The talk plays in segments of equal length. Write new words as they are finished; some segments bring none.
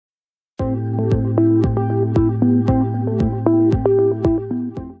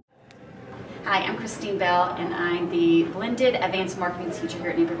Christine Bell, and I'm the Blended Advanced Marketing teacher here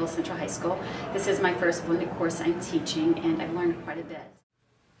at Naperville Central High School. This is my first blended course I'm teaching, and I've learned quite a bit.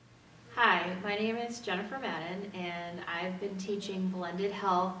 Hi, my name is Jennifer Madden, and I've been teaching Blended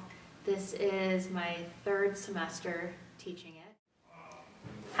Health. This is my third semester teaching it.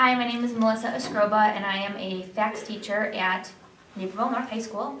 Hi, my name is Melissa Escroba, and I am a FACS teacher at Naperville North High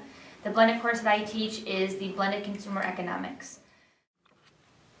School. The blended course that I teach is the Blended Consumer Economics.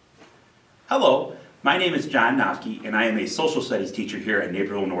 Hello, my name is John Nofke, and I am a social studies teacher here at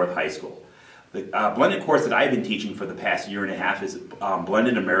Naperville North High School. The blended course that I've been teaching for the past year and a half is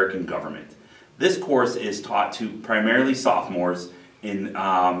Blended American Government. This course is taught to primarily sophomores, and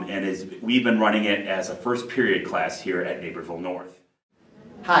we've been running it as a first period class here at Naperville North.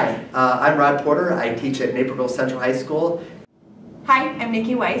 Hi, I'm Rod Porter. I teach at Naperville Central High School. Hi, I'm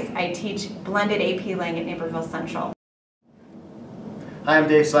Nikki Weiss. I teach Blended AP Lang at Naperville Central. Hi, I'm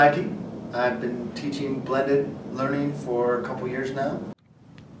Dave Slacky. I've been teaching blended learning for a couple years now.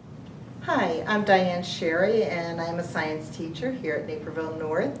 Hi, I'm Diane Sherry, and I'm a science teacher here at Naperville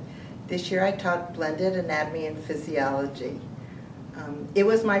North. This year I taught blended anatomy and physiology. It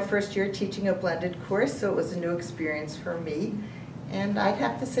was my first year teaching a blended course, so it was a new experience for me. And I'd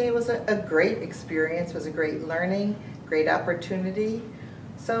have to say it was a great experience. It was a great learning, great opportunity.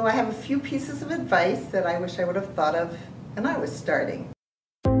 So I have a few pieces of advice that I wish I would have thought of when I was starting.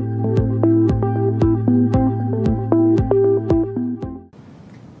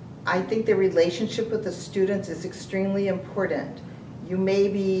 I think the relationship with the students is extremely important. You may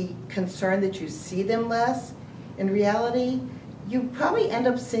be concerned that you see them less. In reality, you probably end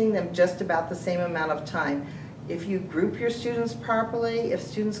up seeing them just about the same amount of time. If you group your students properly, if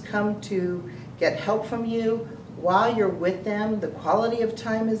students come to get help from you while you're with them, the quality of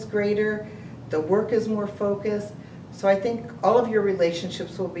time is greater, the work is more focused. So I think all of your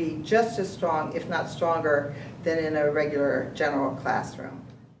relationships will be just as strong, if not stronger, than in a regular general classroom.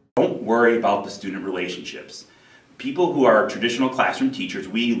 Don't worry about the student relationships. People who are traditional classroom teachers,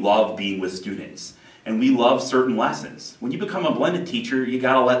 we love being with students, and we love certain lessons. When you become a blended teacher, you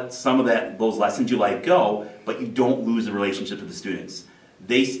gotta let some of those lessons you like go, but you don't lose the relationship with the students.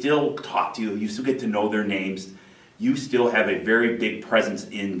 They still talk to you, you still get to know their names, you still have a very big presence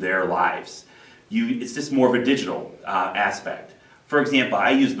in their lives. It's just more of a digital aspect. For example,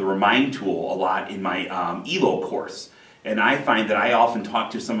 I use the Remind tool a lot in my ELO course. And I find that I often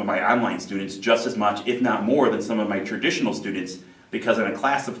talk to some of my online students just as much, if not more, than some of my traditional students, because in a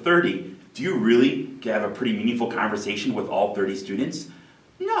class of 30, do you really have a pretty meaningful conversation with all 30 students?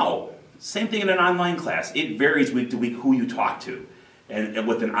 No. Same thing in an online class. It varies week to week who you talk to. And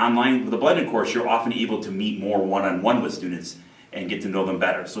with a blended course, you're often able to meet more one-on-one with students and get to know them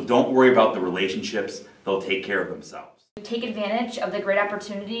better. So don't worry about the relationships. They'll take care of themselves. Take advantage of the great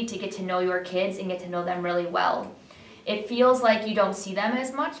opportunity to get to know your kids and get to know them really well. It feels like you don't see them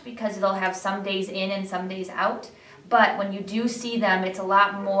as much because they'll have some days in and some days out. But when you do see them, it's a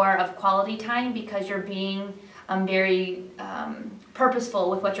lot more of quality time because you're being very purposeful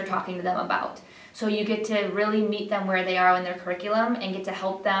with what you're talking to them about. So you get to really meet them where they are in their curriculum and get to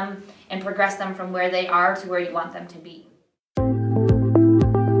help them and progress them from where they are to where you want them to be.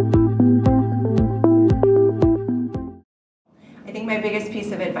 I think my biggest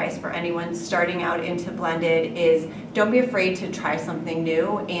piece of advice for anyone starting out into blended is don't be afraid to try something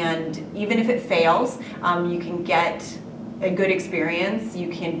new, and even if it fails, you can get a good experience. You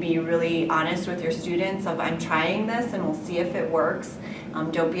can be really honest with your students of I'm trying this and we'll see if it works.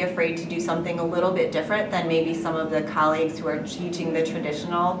 Don't be afraid to do something a little bit different than maybe some of the colleagues who are teaching the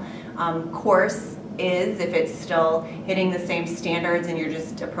traditional course is, if it's still hitting the same standards and you're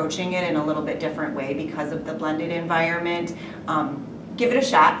just approaching it in a little bit different way because of the blended environment. Give it a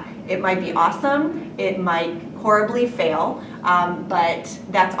shot. It might be awesome, it might horribly fail, but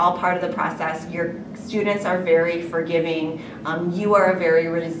that's all part of the process. Your students are very forgiving, you are a very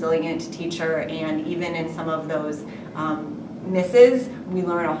resilient teacher, and even in some of those misses, we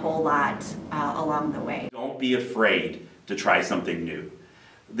learn a whole lot along the way. Don't be afraid to try something new.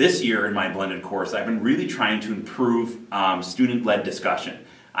 This year in my blended course, I've been really trying to improve student-led discussion.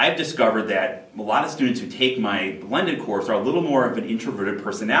 I've discovered that a lot of students who take my blended course are a little more of an introverted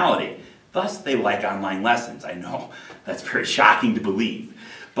personality. Thus, they like online lessons. I know that's very shocking to believe.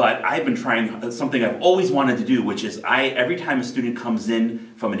 But I've been trying something I've always wanted to do, which is every time a student comes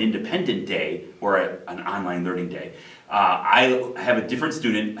in from an independent day or an online learning day, I have a different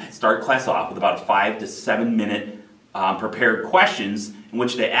student start class off with about 5 to 7 minute prepared questions in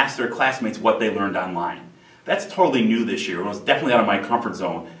which they ask their classmates what they learned online. That's totally new this year. It was definitely out of my comfort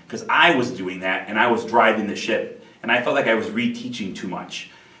zone because I was doing that and I was driving the ship and I felt like I was reteaching too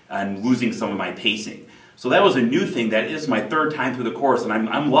much. and losing some of my pacing. So that was a new thing. That is my third time through the course, and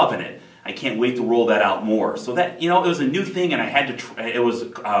I'm loving it. I can't wait to roll that out more. So that, it was a new thing, and I had to. It was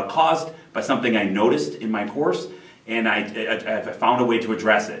caused by something I noticed in my course, and I found a way to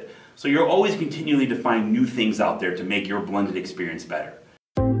address it. So you're always continually to find new things out there to make your blended experience better.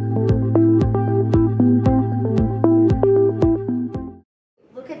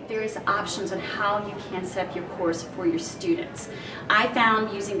 Options on how you can set up your course for your students. I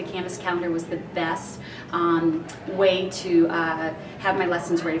found using the Canvas calendar was the best way to have my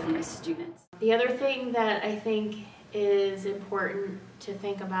lessons ready for my students. The other thing that I think is important to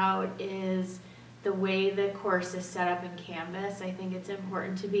think about is the way the course is set up in Canvas. I think it's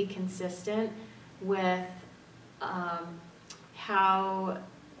important to be consistent with how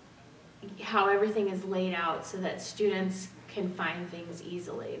everything is laid out so that students can find things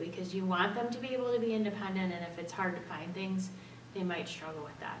easily, because you want them to be able to be independent, and if it's hard to find things, they might struggle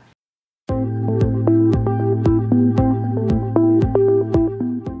with that.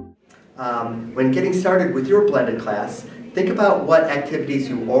 When getting started with your blended class, think about what activities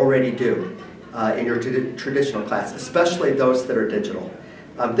you already do in your traditional class, especially those that are digital.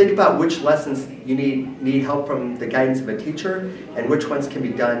 Think about which lessons you need help from the guidance of a teacher and which ones can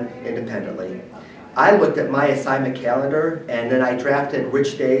be done independently. I looked at my assignment calendar, and then I drafted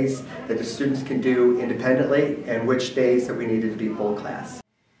which days that the students can do independently and which days that we needed to be full class.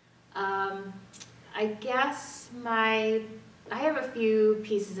 I guess I have a few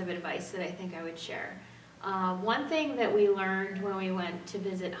pieces of advice that I think I would share. One thing that we learned when we went to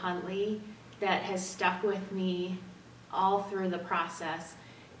visit Huntley that has stuck with me all through the process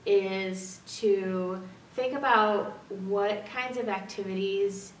is to think about what kinds of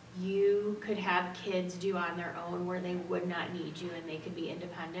activities you could have kids do on their own where they would not need you and they could be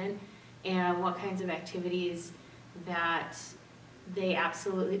independent, and what kinds of activities that they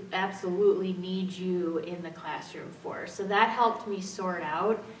absolutely need you in the classroom for. So that helped me sort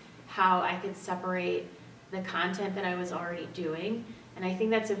out how I could separate the content that I was already doing. And I think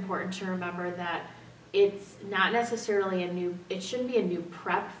that's important to remember, that it's not necessarily it shouldn't be a new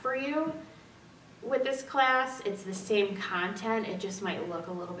prep for you. With this class, it's the same content, it just might look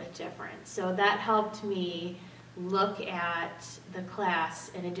a little bit different. So that helped me look at the class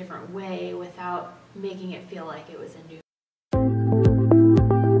in a different way without making it feel like it was a new.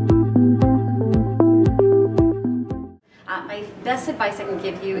 My best advice I can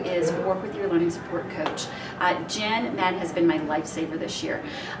give you is work with your learning support coach. Jen Madden has been my lifesaver this year.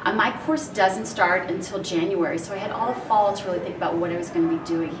 My course doesn't start until January, so I had all fall to really think about what I was going to be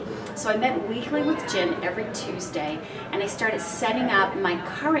doing. So I met weekly with Jen every Tuesday, and I started setting up my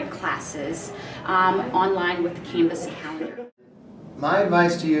current classes online with the Canvas calendar. My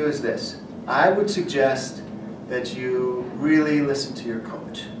advice to you is this. I would suggest that you really listen to your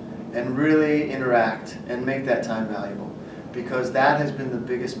coach and really interact and make that time valuable, because that has been the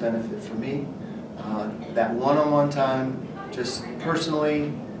biggest benefit for me. That one-on-one time, just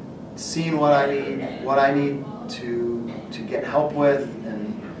personally seeing what I need to get help with,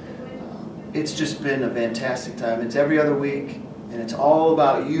 and it's just been a fantastic time. It's every other week, and it's all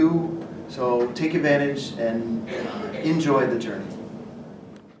about you, so take advantage and enjoy the journey.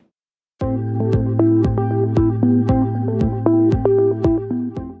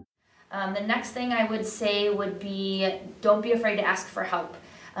 The next thing I would say would be, don't be afraid to ask for help.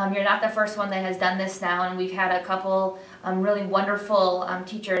 You're not the first one that has done this now, and we've had a couple really wonderful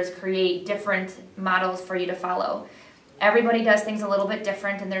teachers create different models for you to follow. Everybody does things a little bit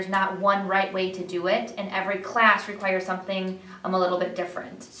different, and there's not one right way to do it, and every class requires something a little bit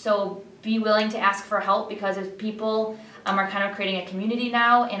different. So be willing to ask for help, because if people are kind of creating a community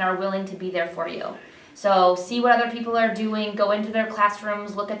now and are willing to be there for you. So see what other people are doing, go into their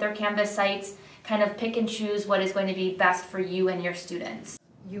classrooms, look at their Canvas sites, kind of pick and choose what is going to be best for you and your students.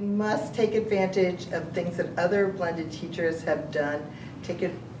 You must take advantage of things that other blended teachers have done.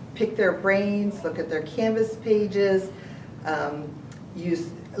 Pick their brains, look at their Canvas pages,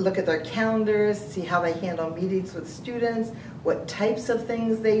 look at their calendars, see how they handle meetings with students, what types of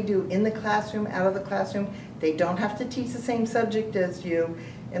things they do in the classroom, out of the classroom. They don't have to teach the same subject as you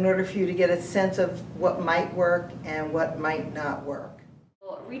in order for you to get a sense of what might work and what might not work.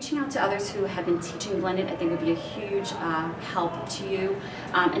 Reaching out to others who have been teaching blended, I think, would be a huge help to you,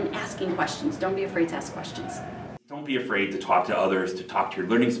 and asking questions. Don't be afraid to ask questions. Don't be afraid to talk to others, to talk to your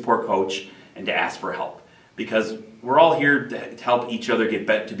learning support coach, and to ask for help. Because we're all here to help each other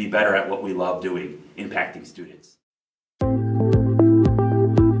to be better at what we love doing, impacting students.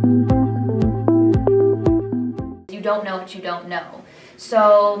 You don't know what you don't know.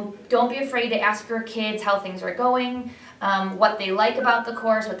 So don't be afraid to ask your kids how things are going. what they like about the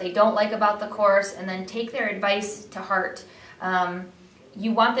course, what they don't like about the course, and then take their advice to heart.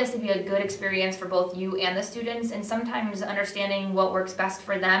 You want this to be a good experience for both you and the students, and sometimes understanding what works best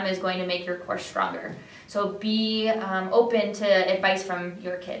for them is going to make your course stronger. So be open to advice from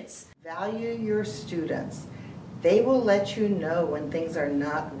your kids. Value your students. They will let you know when things are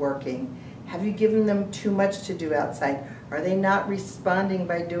not working. Have you given them too much to do outside? Are they not responding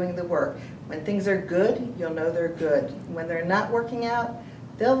by doing the work? When things are good, you'll know they're good. When they're not working out,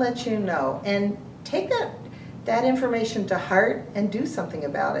 they'll let you know. And take that information to heart and do something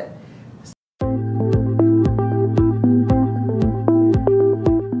about it.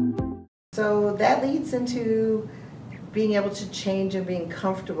 So that leads into being able to change and being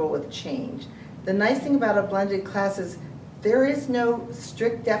comfortable with change. The nice thing about a blended class is there is no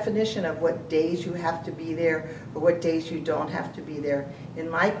strict definition of what days you have to be there or what days you don't have to be there. In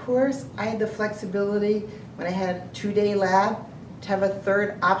my course, I had the flexibility when I had a 2-day lab to have a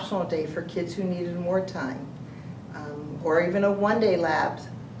 3rd optional day for kids who needed more time. Or even a 1-day lab.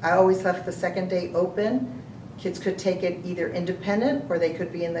 I always left the 2nd day open. Kids could take it either independent or they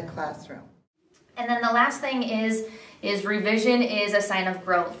could be in the classroom. And then the last thing is revision is a sign of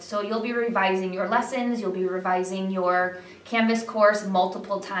growth. So you'll be revising your lessons, you'll be revising your Canvas course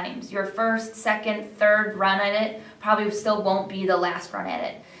multiple times. Your 1st, 2nd, 3rd run at it probably still won't be the last run at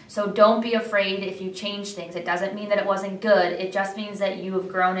it. So don't be afraid if you change things. It doesn't mean that it wasn't good. It just means that you have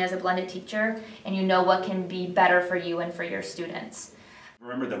grown as a blended teacher and you know what can be better for you and for your students.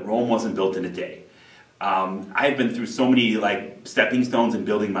 Remember that Rome wasn't built in a day. I've been through so many stepping stones in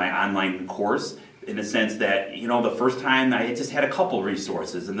building my online course, in the sense that, the first time I just had a couple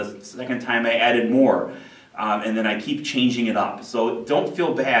resources, and the second time I added more, and then I keep changing it up. So don't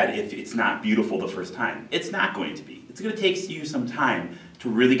feel bad if it's not beautiful the first time. It's not going to be. It's going to take you some time to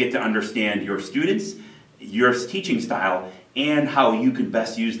really get to understand your students, your teaching style, and how you can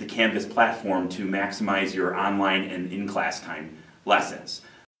best use the Canvas platform to maximize your online and in-class time lessons.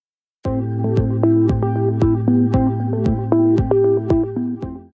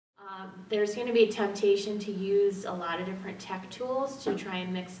 There's going to be a temptation to use a lot of different tech tools to try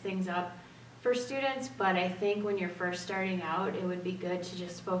and mix things up for students, but I think when you're first starting out, it would be good to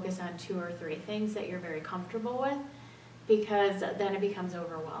just focus on 2 or 3 things that you're very comfortable with, because then it becomes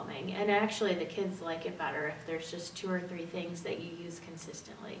overwhelming. And actually the kids like it better if there's just 2 or 3 things that you use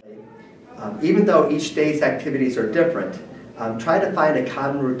consistently. Even though each day's activities are different, try to find a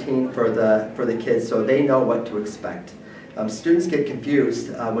common routine for the kids so they know what to expect. Students get confused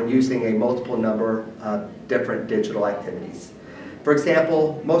when using a multiple number of different digital activities. For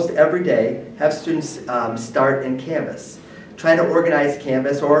example, most every day, have students start in Canvas. Try to organize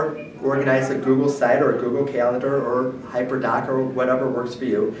Canvas or organize a Google site or a Google Calendar or HyperDoc or whatever works for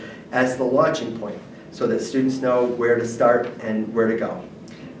you as the launching point so that students know where to start and where to go.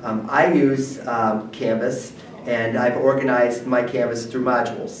 I use Canvas, and I've organized my Canvas through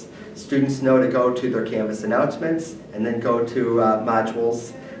modules. Students know to go to their Canvas announcements and then go to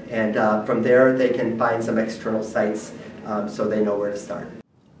modules, and from there they can find some external sites so they know where to start.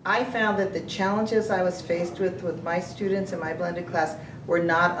 I found that the challenges I was faced with my students in my blended class were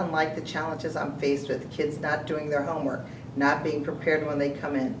not unlike the challenges I'm faced with, kids not doing their homework, not being prepared when they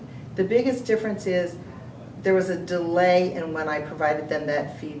come in. The biggest difference is there was a delay in when I provided them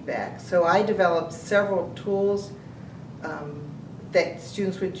that feedback. So I developed several tools that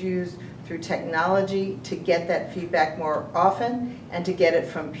students would use through technology to get that feedback more often and to get it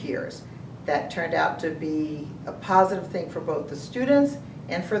from peers. That turned out to be a positive thing for both the students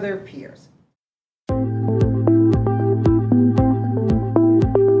and for their peers.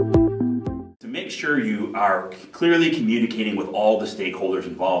 To make sure you are clearly communicating with all the stakeholders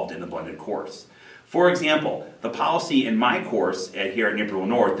involved in the blended course. For example, the policy in my course here at Naperville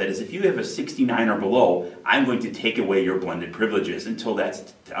North that is if you have a 69 or below, I'm going to take away your blended privileges until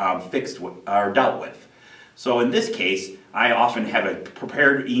that's fixed or dealt with. So in this case, I often have a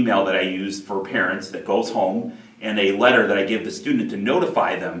prepared email that I use for parents that goes home and a letter that I give the student to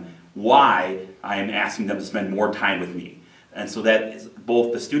notify them why I am asking them to spend more time with me. And so that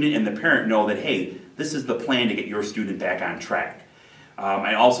both the student and the parent know that, hey, this is the plan to get your student back on track.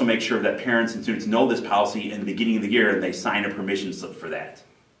 I also make sure that parents and students know this policy in the beginning of the year and they sign a permission slip for that.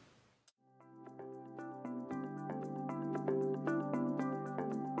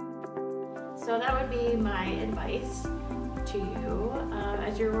 So that would be my advice to you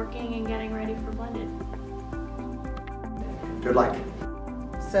as you're working and getting ready for blended. Good luck.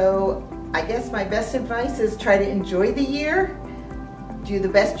 So I guess my best advice is try to enjoy the year, do the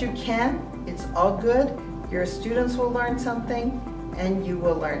best you can, it's all good, your students will learn something, and you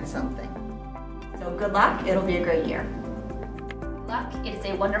will learn something. So good luck, it'll be a great year. luck. It's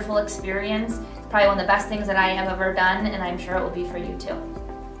a wonderful experience. It's probably one of the best things that I have ever done, and I'm sure it will be for you too.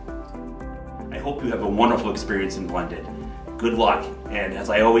 I hope you have a wonderful experience in Blended. Good luck, and as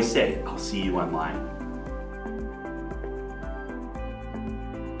I always say, I'll see you online.